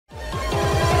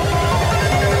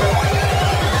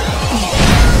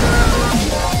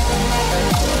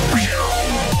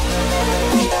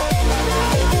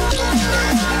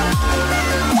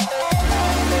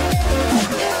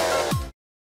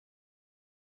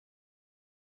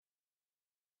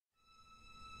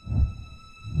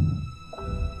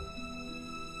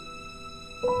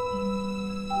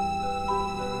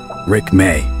Rick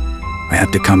May, I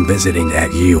have to come visiting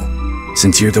at you,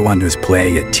 since you're the one who's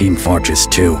playing at Team Fortress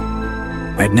 2.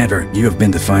 I'd never, you have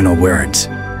been the final words.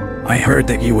 I heard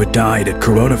that you had died at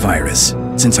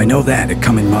coronavirus, since I know that it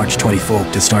coming March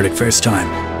 24th to start it first time.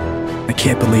 I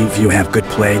can't believe you have good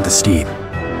play in the Steam.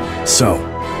 So,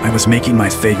 I was making my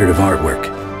favorite of artwork,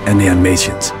 and the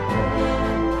animations.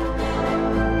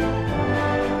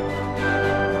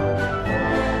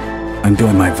 I'm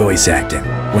doing my voice acting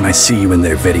when I see you in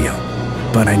their video.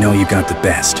 But I know you got the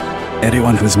best.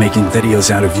 Anyone who's making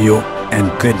videos out of you,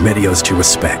 and good videos to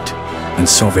respect. I'm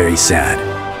so very sad.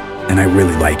 And I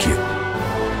really like you.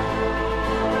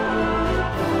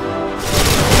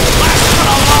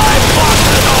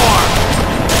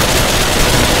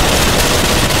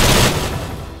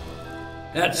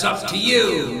 That's up to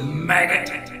you,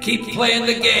 maggot. Keep playing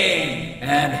the game,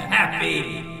 and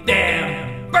happy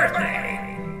damn birthday!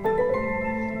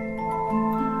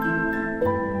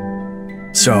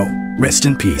 So, rest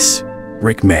in peace,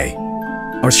 Rick May.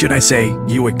 Or should I say,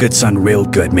 you were good son, real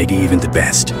good, maybe even the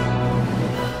best.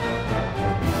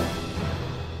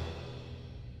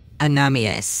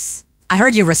 Anonymous. I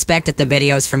heard you respected the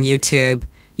videos from YouTube.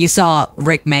 You saw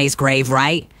Rick May's grave,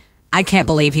 right? I can't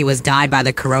believe he was died by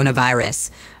the coronavirus.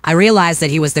 I realized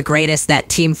that he was the greatest at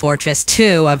Team Fortress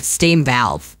 2 of Steam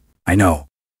Valve. I know.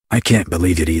 I can't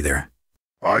believe it either.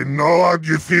 I know how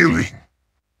you're feeling.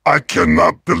 I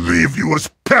cannot believe he was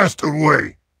passed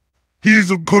away. He's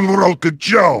a good rocket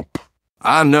jump.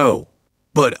 I know,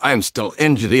 but I'm still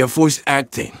into the voice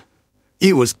acting.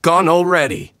 He was gone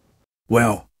already.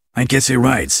 Well, I guess you're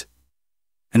right.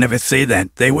 I never say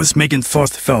that they was making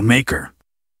fourth filmmaker.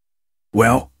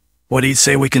 Well, what do you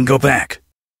say we can go back?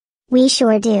 We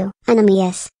sure do,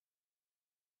 Anonymous.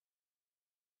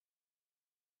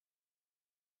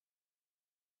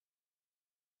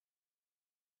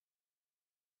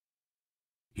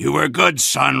 You were good,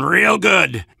 son, real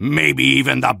good. Maybe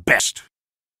even the best.